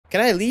Can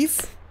I leave?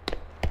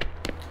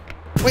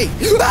 Wait.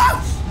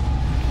 Ah!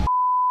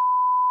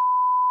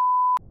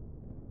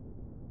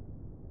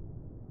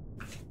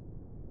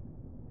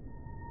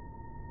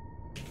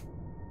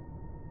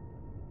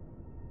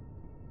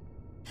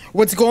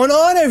 What's going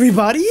on,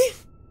 everybody?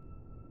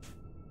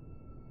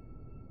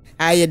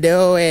 How you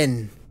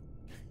doing?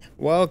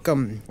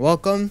 Welcome.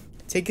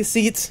 Take a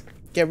seat.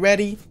 Get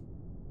ready.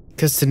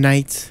 Because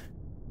tonight,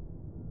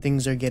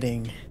 things are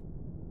getting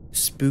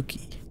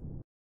spooky.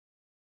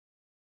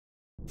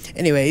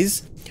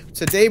 Anyways,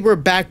 today we're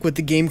back with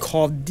the game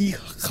called The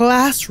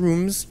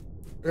Classroom's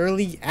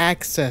Early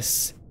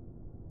Access.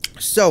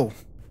 So,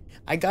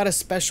 I got a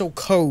special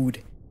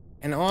code,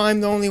 and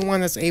I'm the only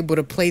one that's able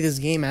to play this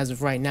game as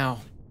of right now.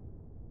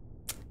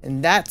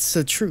 And that's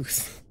the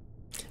truth.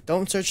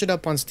 Don't search it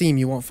up on Steam,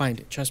 you won't find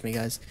it. Trust me,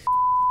 guys.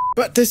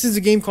 But this is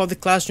a game called The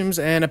Classrooms,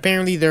 and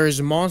apparently there's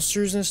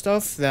monsters and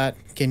stuff that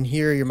can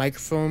hear your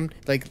microphone.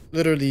 Like,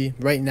 literally,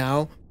 right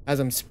now, as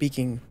I'm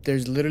speaking,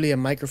 there's literally a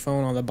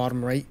microphone on the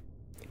bottom right,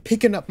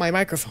 picking up my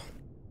microphone.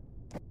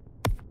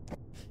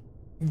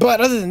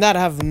 But other than that, I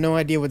have no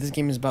idea what this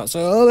game is about.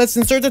 So let's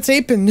insert the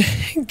tape and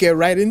get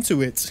right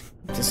into it.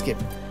 Just skip.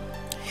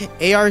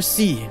 ARC,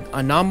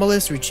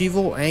 Anomalous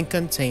Retrieval and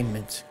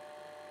Containment.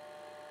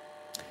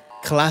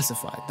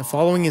 Classified. The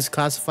following is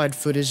classified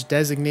footage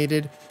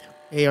designated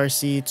ARC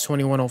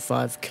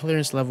 2105.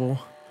 Clearance level.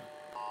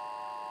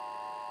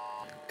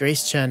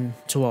 Grace Chen,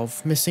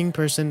 12. Missing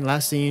person,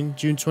 last seen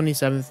June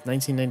 27th,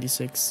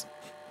 1996.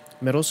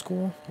 Middle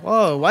school?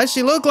 Whoa, why does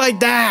she look like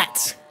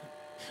that?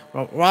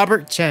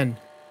 Robert Chen.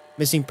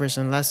 Missing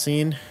person, last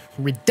seen.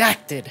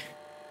 Redacted.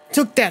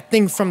 Took that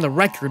thing from the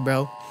record,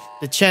 bro.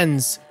 The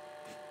Chens.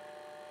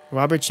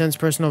 Robert Chen's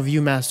personal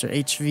Viewmaster,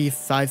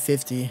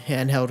 HV550,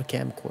 handheld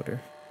camcorder.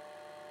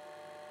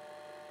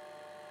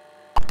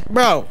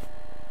 Bro.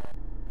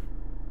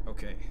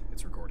 Okay,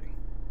 it's recording.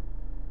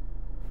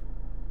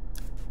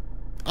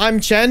 I'm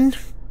Chen.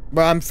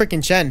 Bro, I'm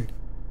freaking Chen.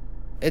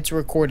 It's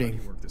recording. How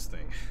do you work this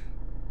thing?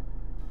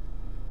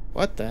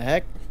 What the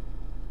heck?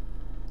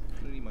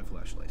 I'm gonna need my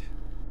flashlight.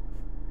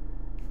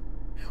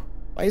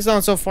 Why you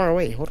sound so far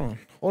away?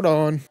 Hold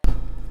on.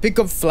 Pick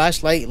up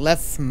flashlight,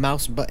 left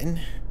mouse button.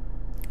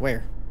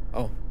 Where?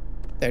 Oh,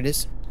 there it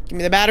is. Give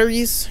me the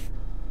batteries.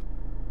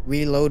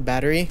 Reload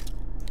battery.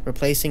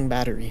 Replacing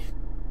battery.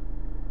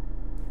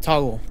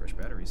 Toggle. Fresh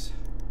batteries.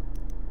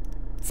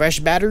 Fresh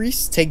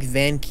batteries. Take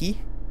van key.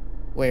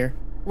 Where?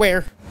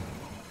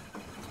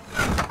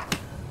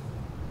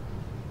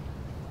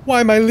 Why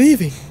am I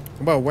leaving?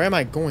 Bro, where am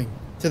I going?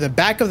 To the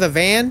back of the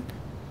van?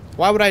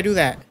 Why would I do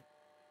that?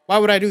 Why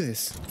would I do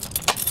this?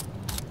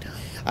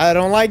 I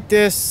don't like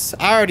this.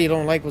 I already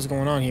don't like what's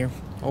going on here.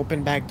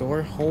 Open back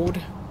door. Hold.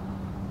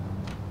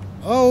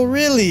 Oh,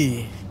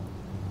 really?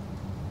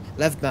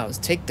 Left mouse.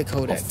 Take the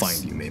codex. I'll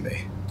find you,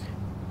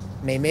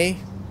 Mei. Mei?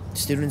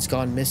 Students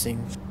gone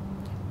missing.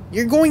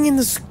 You're going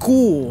into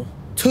school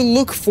to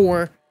look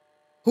for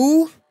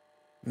who?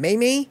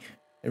 Mei?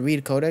 And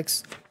read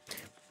codex.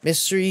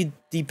 Mystery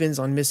deepens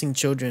on missing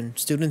children.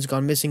 Students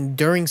gone missing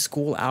during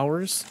school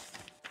hours.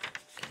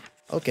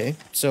 Okay,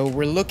 so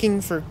we're looking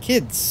for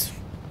kids.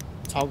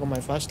 Toggle my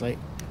flashlight.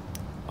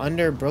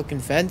 Under broken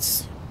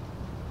fence.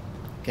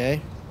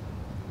 Okay.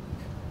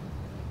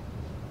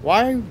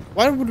 Why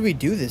would we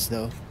do this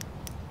though?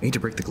 I need to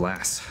break the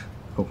glass.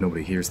 Hope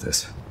nobody hears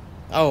this.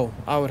 Oh,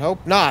 I would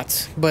hope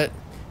not, but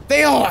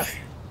they are!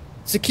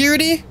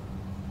 Security?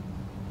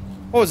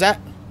 What was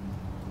that?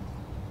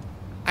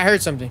 I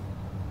heard something.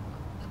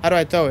 How do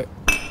I throw it?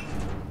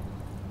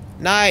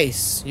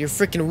 Nice. You're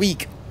freaking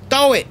weak.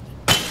 Throw it!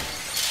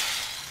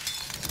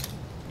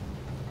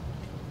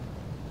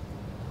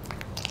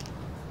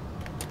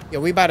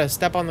 Yo, we about to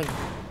step on the...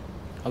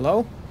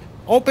 Hello?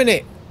 Open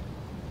it!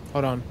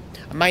 Hold on.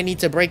 I might need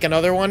to break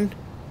another one.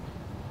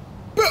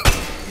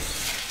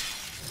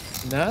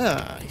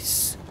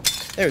 Nice.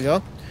 There we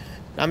go.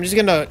 I'm just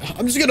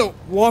gonna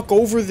walk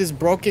over this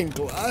broken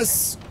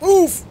glass.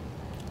 Oof!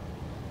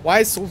 Why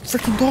is it so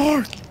freaking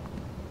dark?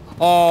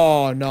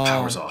 Oh no.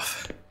 Power's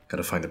off.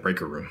 Gotta find the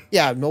breaker room.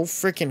 Yeah, no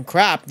freaking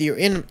crap. You're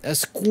in a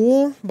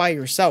school by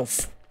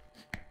yourself.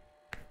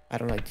 I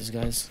don't like this,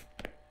 guys.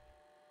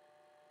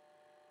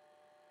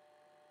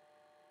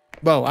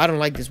 Bro, I don't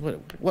like this.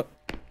 What?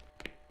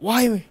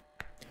 Why?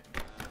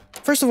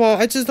 First of all,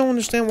 I just don't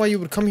understand why you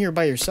would come here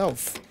by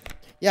yourself.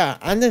 Yeah,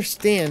 I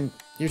understand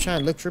you're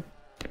trying to look for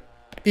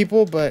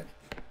people, but...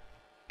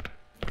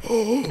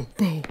 Oh,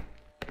 bro.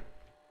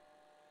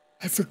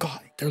 I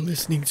forgot. They're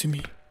listening to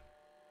me.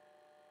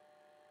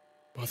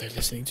 Bro, they're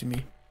listening to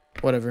me.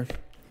 Whatever.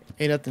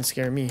 Ain't nothing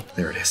scaring me.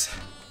 There it is.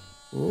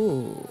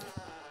 Ooh.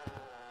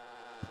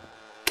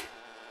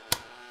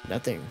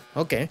 Nothing.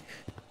 Okay.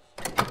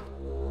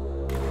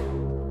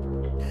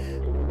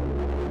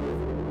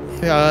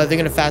 They're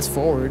gonna fast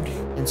forward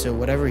into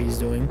whatever he's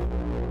doing.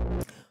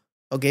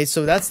 Okay,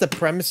 so that's the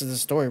premise of the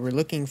story. We're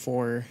looking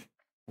for...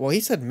 Well, he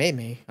said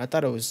Mei. I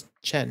thought it was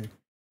Chen.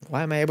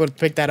 Why am I able to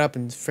pick that up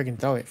and freaking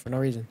throw it for no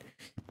reason?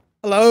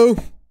 Hello?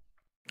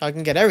 I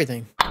can get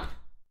everything.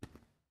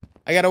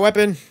 I got a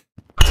weapon.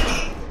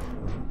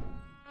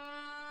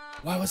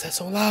 Why was that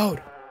so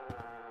loud?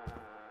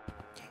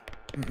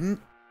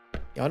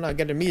 Y'all not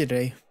getting me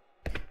today.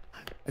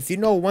 If you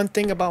know one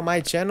thing about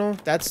my channel,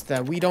 that's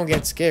that we don't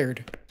get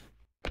scared.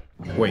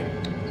 Wait,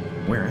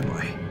 where am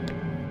I?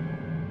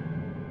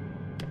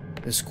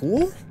 The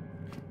school?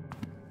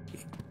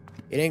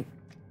 You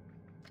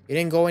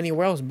didn't go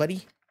anywhere else,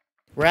 buddy.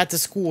 We're at the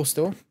school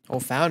still. Oh,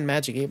 found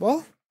magic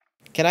 8-ball.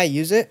 Can I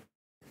use it?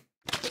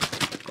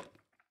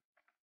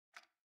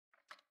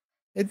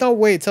 In no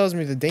way it tells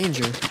me the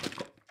danger.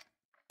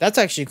 That's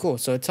actually cool.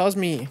 So it tells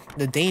me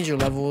the danger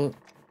level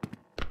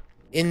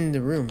in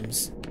the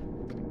rooms.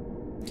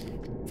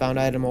 Found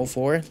item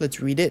 04.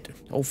 Let's read it.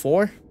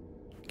 04.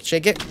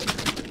 Check it.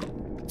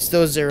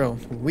 Still 0.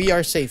 We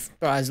are safe.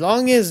 Bro, as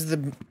long as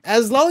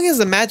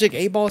the magic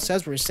 8-ball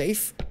says we're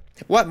safe,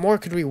 what more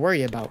could we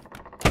worry about?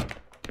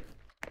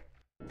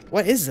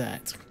 What is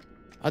that?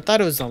 I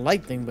thought it was a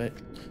light thing, but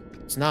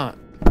it's not.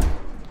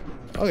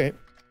 Okay.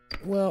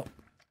 Well,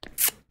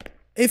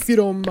 if you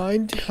don't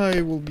mind,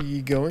 I will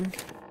be going.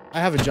 I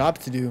have a job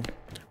to do.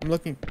 I'm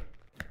looking.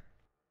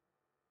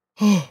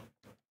 Oh,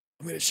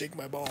 I'm gonna shake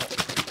my ball.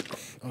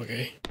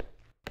 Okay.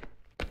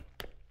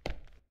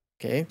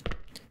 Okay.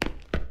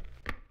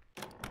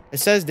 It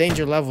says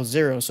danger level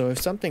 0, so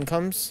if something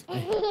comes...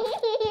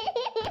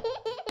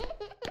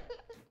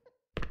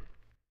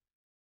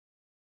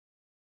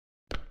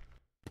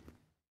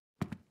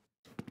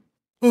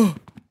 Oh.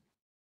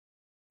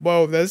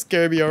 Whoa, that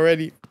scared me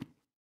already.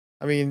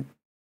 I mean...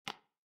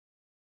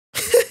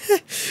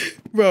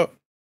 Bro.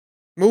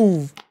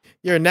 Move.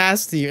 You're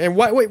nasty. And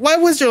why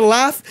was your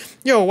laugh?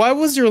 Yo, why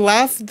was your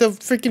laugh the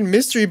freaking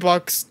mystery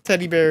box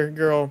teddy bear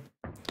girl?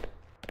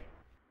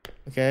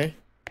 Okay.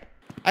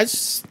 I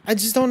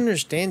just don't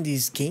understand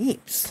these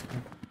games.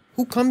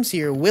 Who comes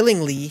here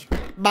willingly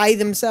by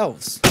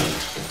themselves?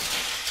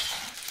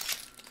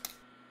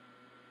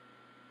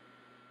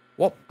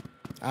 Well,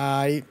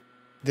 I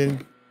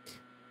didn't.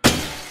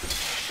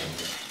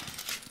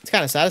 It's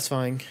kind of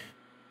satisfying.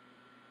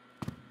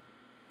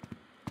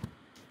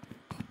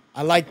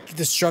 I like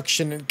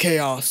destruction and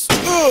chaos.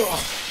 Ugh.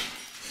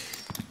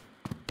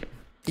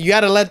 You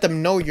gotta let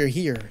them know you're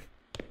here.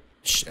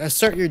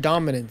 Assert your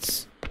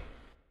dominance.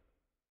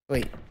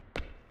 Wait.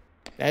 Did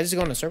I just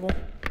go in a circle?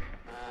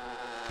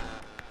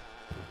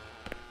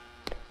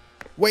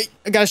 Wait,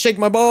 I gotta shake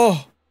my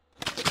ball.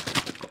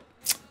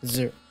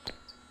 0.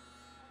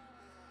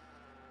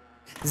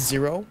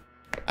 0?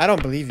 I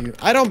don't believe you.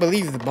 I don't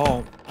believe the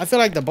ball. I feel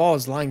like the ball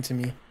is lying to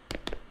me.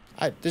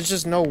 There's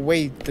just no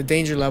way the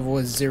danger level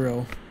is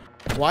 0.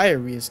 Why are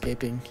we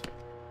escaping?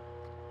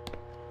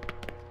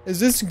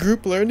 Is this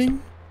group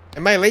learning?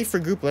 Am I late for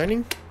group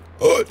learning?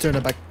 Oh, turn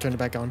it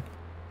back on.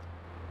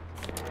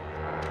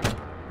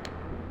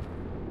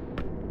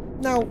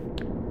 Now,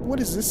 what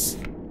is this?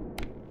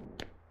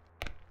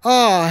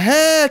 Oh,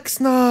 heck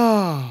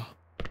no!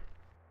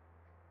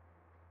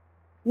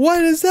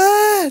 What is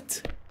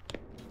that?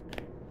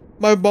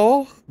 My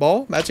ball?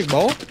 Magic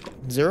ball?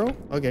 0?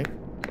 Okay.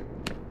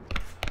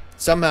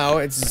 Somehow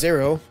it's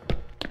 0.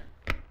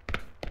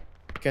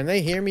 Can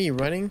they hear me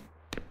running?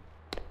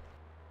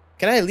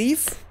 Can I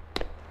leave?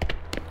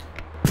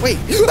 Wait.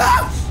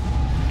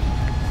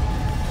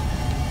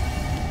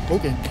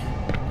 Okay.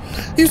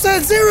 You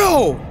said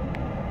 0!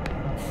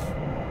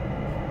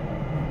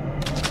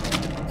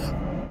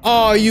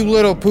 Oh, you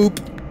little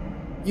poop.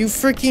 You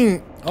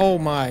freaking... Oh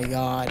my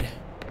god.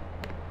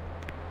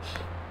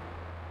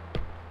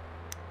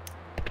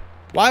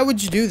 Why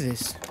would you do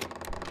this?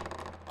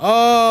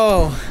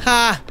 Oh,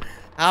 ha!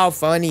 How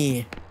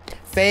funny.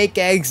 Fake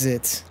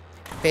exit.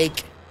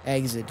 Fake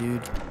exit,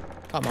 dude.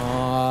 Come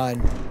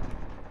on.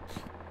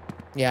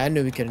 Yeah, I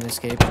knew we couldn't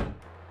escape.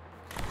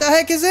 The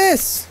heck is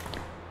this?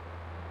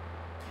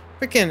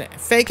 Freaking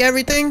fake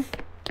everything?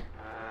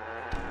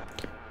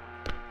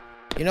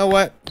 You know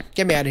what?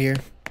 Get me out of here.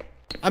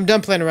 I'm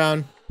done playing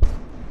around.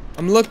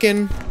 I'm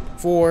looking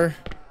for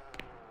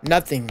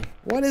nothing.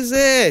 What is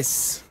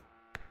this?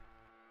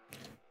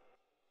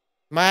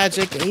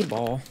 Magic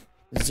 8-ball.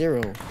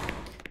 0.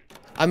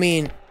 I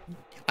mean,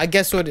 I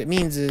guess what it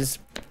means is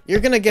you're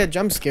gonna get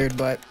jump scared,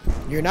 but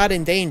you're not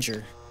in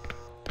danger.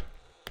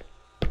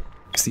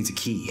 This needs a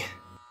key.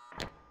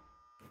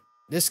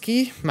 This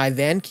key? My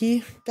van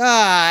key?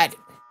 God!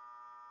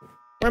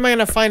 Where am I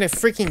gonna find a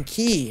freaking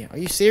key? Are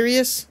you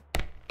serious?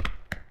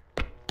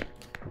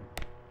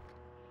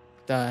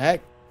 The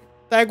heck?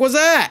 The heck was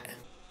that?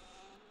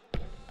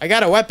 I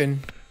got a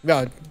weapon.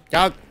 Yo,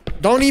 y'all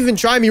don't even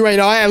try me right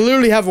now. I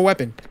literally have a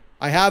weapon.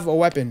 I have a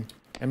weapon.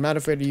 I'm not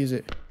afraid to use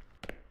it.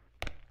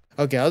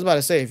 Okay, I was about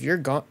to say, if you're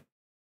gone...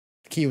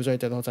 The key was right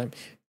there the whole time.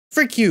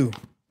 Frick you!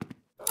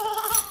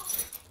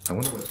 I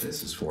wonder what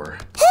this is for.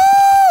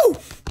 Woo!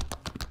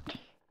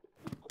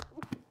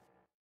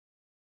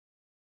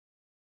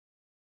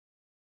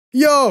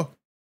 Yo!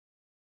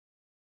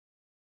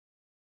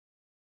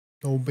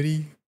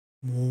 Nobody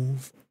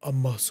move a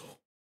muscle.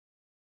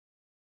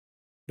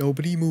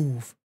 Nobody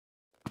move.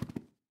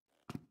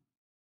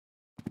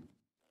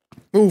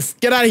 Move!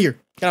 Get out of here!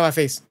 Get out of my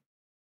face.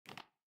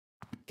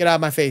 Get out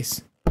of my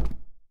face.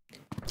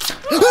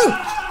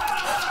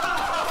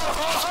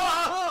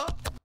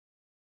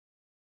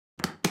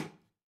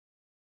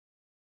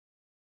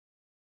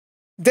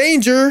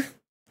 Danger.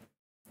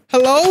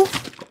 Hello?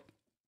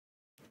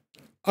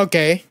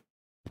 Okay.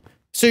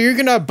 So you're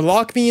gonna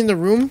block me in the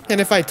room,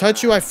 and if I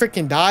touch you, I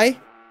freaking die?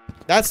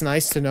 That's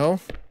nice to know.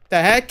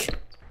 The heck?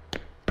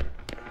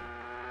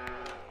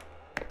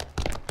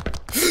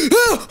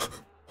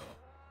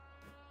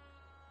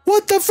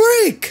 What the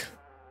freak?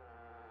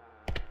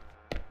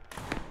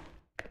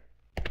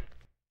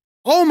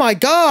 Oh my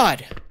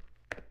god!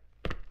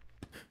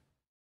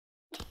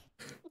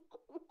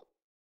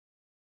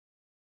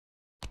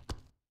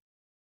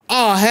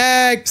 Oh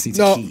heck! See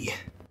No. the key.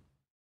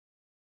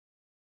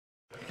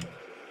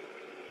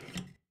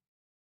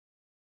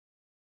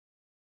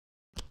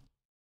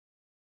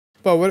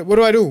 Bro, what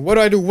do I do? What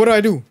do I do? What do I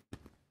do?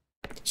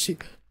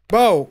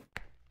 Bro,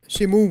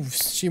 she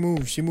moves. She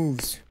moves. She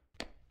moves.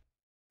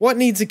 What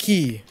needs a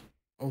key?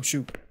 Oh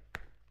shoot!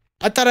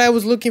 I thought I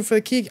was looking for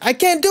the key. I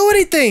can't do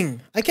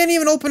anything. I can't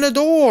even open the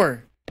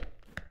door.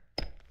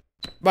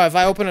 Bro, if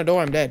I open the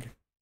door, I'm dead.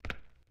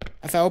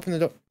 If I open the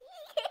door,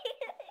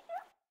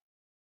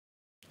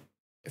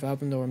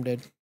 I'm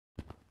dead.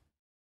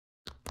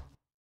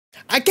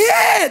 I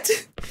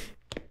can't.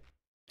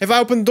 If I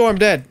open the door, I'm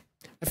dead.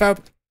 If I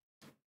open.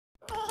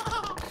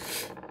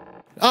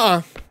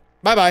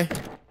 Bye-bye.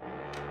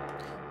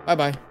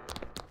 Bye-bye.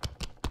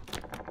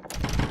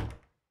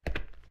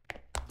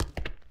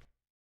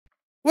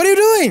 What are you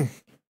doing?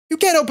 You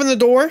can't open the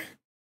door.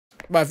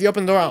 But if you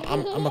open the door,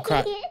 I'm gonna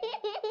cry.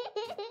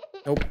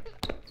 Nope.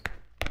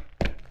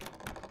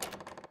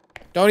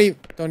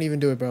 Don't even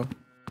do it, bro.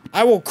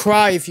 I will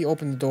cry if you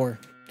open the door.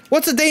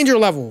 What's the danger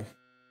level?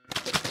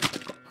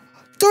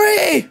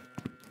 3!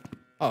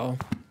 Uh-oh.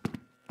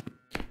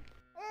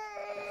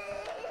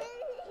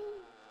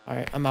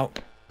 Alright, I'm out.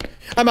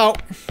 I'm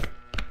out.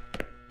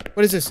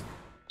 What is this?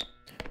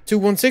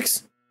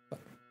 216?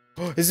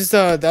 Is this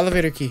the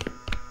elevator key?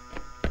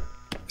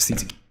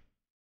 CT.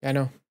 Yeah, I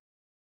know.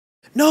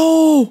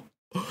 No!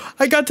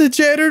 I got the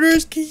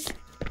janitor's key.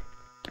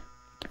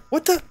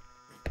 What the?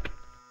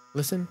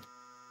 Listen.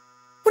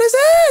 What is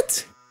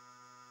that?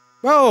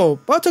 Bro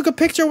took a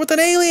picture with an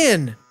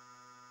alien.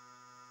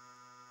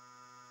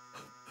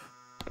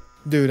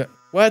 Dude,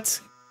 what?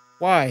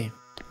 Why?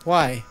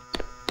 Why?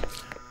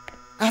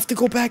 I have to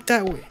go back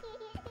that way.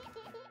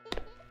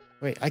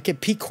 Wait, I can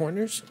peek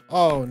corners?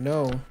 Oh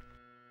no.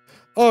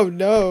 Oh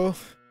no.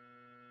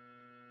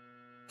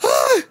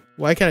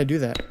 Why can't I do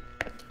that?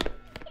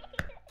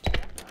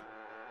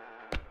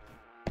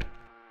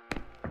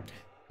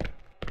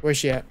 Where's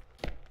she at?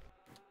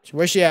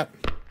 Where's she at?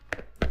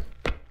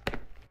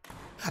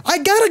 I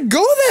gotta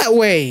go that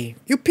way!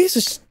 You piece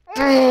of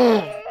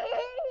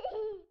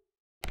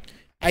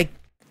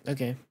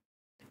okay.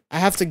 I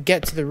have to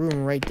get to the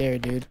room right there,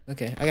 dude.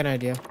 Okay, I got an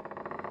idea.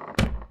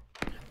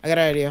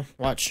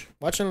 Watch.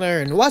 Watch and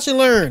learn. Watch and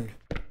learn!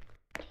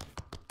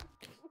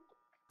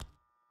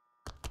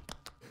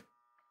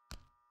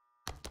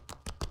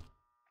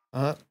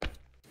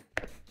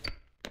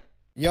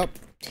 Yup.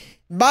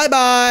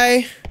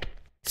 Bye-bye!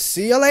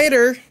 See you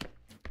later!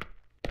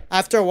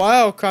 After a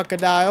while,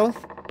 crocodile.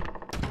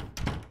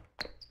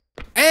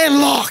 And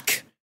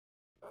lock!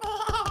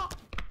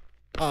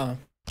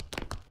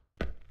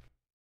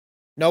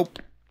 Nope.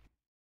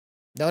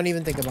 Don't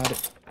even think about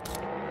it.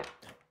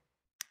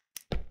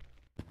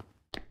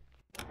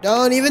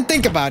 Don't even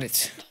think about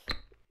it.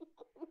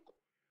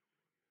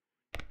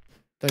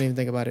 Don't even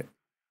think about it.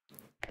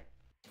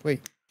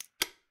 Wait.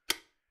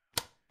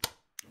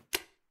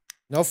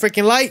 No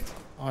freaking light!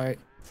 Alright.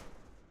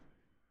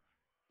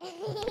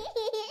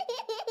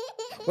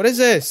 What is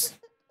this?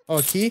 Oh,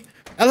 a key?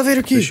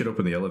 Elevator key! This should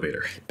open the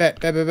elevator.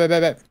 Bet.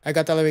 I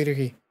got the elevator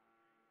key.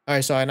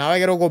 Alright, so now I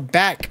gotta go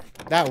back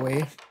that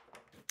way.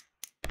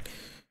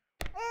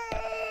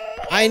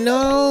 I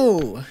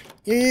know!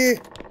 You're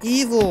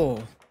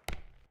evil.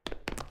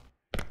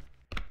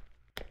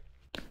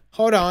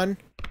 Hold on.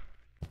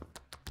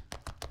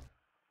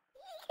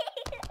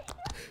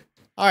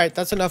 Alright,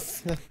 that's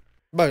enough.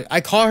 But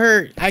I caught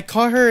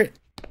her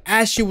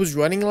as she was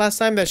running last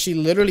time that she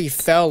literally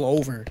fell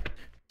over.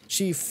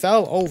 She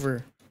fell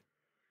over.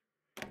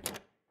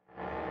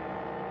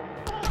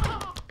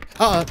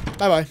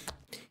 Bye-bye.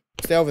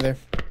 Stay over there.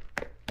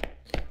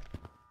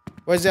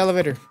 Where's the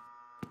elevator?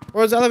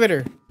 Where's the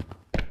elevator?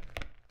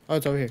 Oh,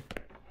 it's over here.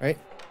 Right?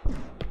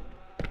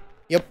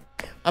 Yep.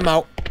 I'm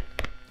out.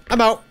 I'm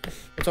out.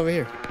 What's over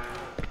here?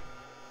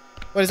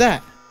 What is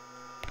that?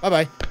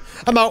 Bye-bye.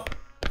 I'm out.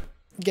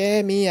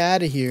 Get me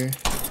out of here.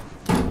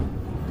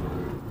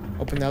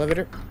 Open the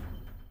elevator.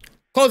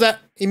 Close that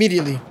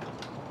immediately.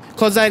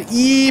 Close that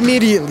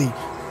immediately.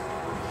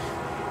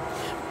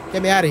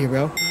 Get me out of here,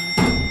 bro.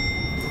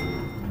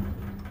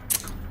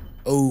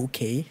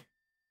 Okay.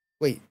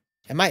 Wait,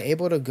 am I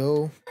able to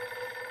go?